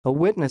A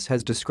witness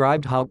has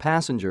described how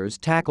passengers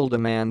tackled a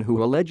man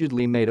who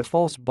allegedly made a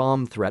false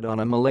bomb threat on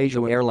a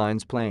Malaysia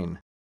Airlines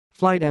plane.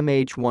 Flight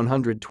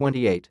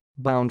MH128,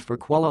 bound for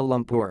Kuala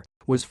Lumpur,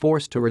 was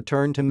forced to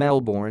return to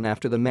Melbourne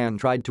after the man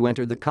tried to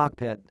enter the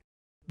cockpit.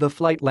 The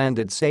flight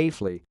landed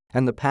safely,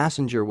 and the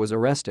passenger was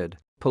arrested,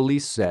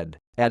 police said,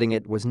 adding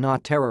it was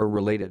not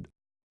terror-related.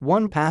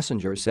 One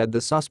passenger said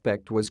the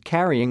suspect was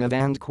carrying a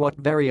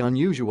very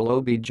unusual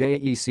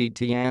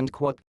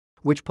object,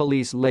 which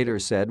police later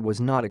said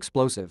was not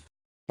explosive.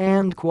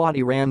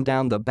 He ran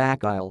down the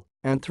back aisle,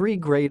 and three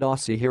great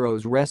Aussie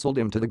heroes wrestled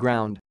him to the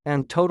ground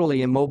and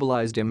totally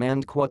immobilized him,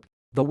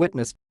 the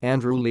witness,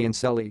 Andrew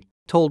Liancelli,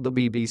 told the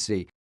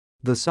BBC.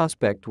 The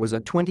suspect was a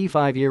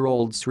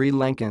 25-year-old Sri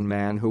Lankan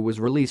man who was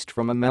released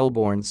from a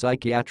Melbourne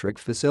psychiatric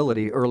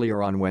facility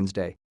earlier on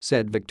Wednesday,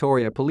 said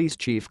Victoria Police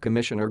Chief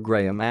Commissioner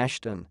Graham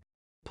Ashton.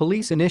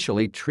 Police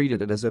initially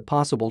treated it as a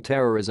possible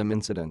terrorism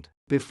incident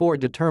before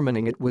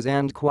determining it was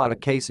a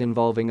case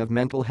involving of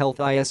mental health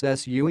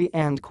ISSUE,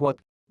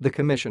 the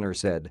commissioner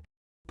said.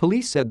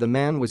 Police said the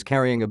man was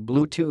carrying a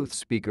Bluetooth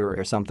speaker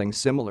or something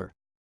similar.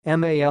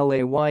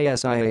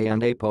 Malaysia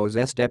and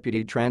APO's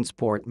Deputy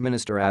Transport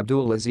Minister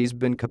Abdul Aziz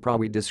bin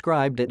Kaprawi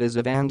described it as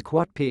a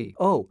POWERBANK,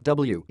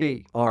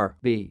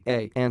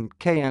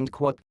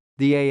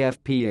 the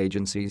AFP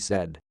agency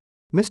said.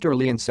 Mr.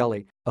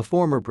 Liancelli, a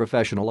former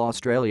professional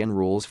Australian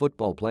rules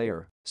football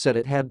player, said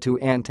it had two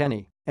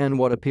antennae and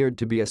what appeared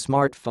to be a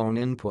smartphone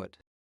input.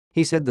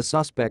 He said the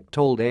suspect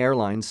told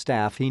airline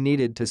staff he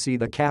needed to see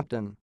the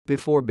captain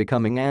before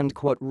becoming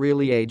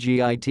really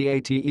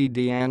agitated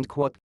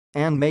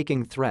and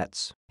making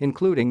threats,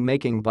 including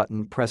making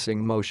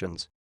button-pressing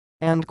motions.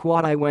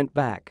 I went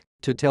back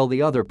to tell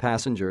the other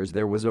passengers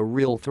there was a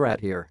real threat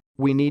here,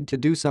 we need to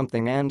do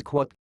something,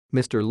 Mr.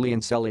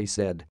 Liancelli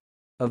said.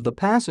 Of the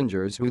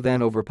passengers who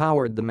then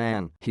overpowered the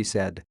man, he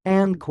said,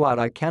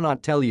 I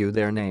cannot tell you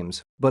their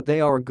names, but they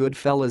are good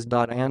fellas.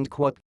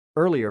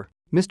 Earlier,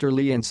 Mr.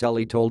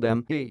 Liancelli told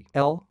MELBOURNE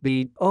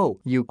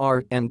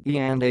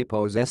and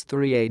APO's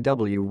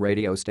S3AW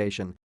radio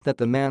station that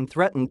the man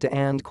threatened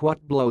to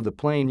blow the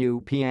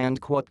plane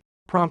up,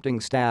 prompting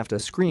staff to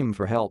scream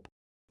for help.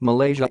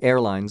 Malaysia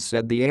Airlines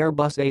said the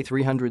Airbus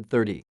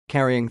A330,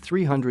 carrying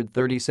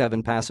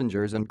 337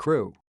 passengers and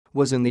crew,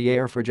 was in the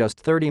air for just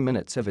 30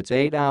 minutes of its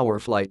 8-hour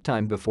flight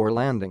time before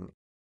landing.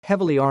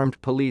 Heavily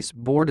armed police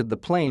boarded the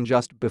plane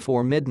just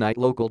before midnight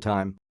local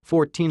time,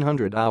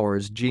 1400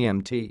 hours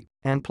GMT,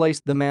 and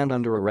placed the man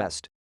under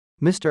arrest.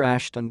 Mr.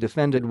 Ashton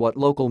defended what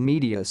local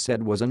media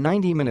said was a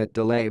 90-minute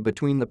delay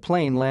between the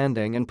plane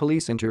landing and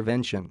police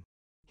intervention.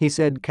 He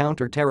said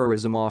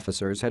counter-terrorism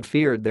officers had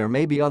feared there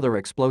may be other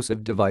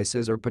explosive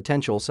devices or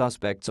potential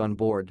suspects on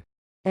board.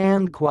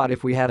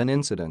 If we had an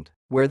incident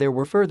where there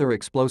were further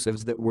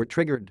explosives that were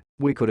triggered,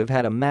 we could have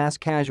had a mass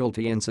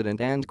casualty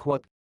incident,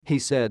 he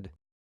said.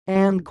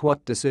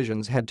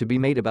 Decisions had to be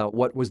made about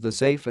what was the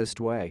safest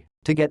way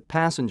to get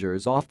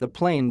passengers off the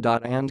plane.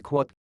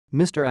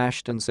 Mr.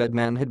 Ashton said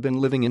man had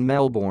been living in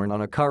Melbourne on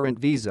a current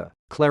visa,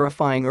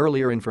 clarifying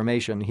earlier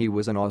information he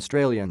was an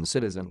Australian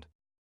citizen.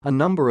 A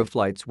number of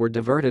flights were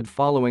diverted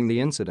following the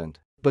incident,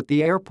 but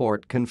the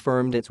airport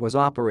confirmed it was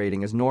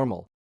operating as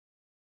normal.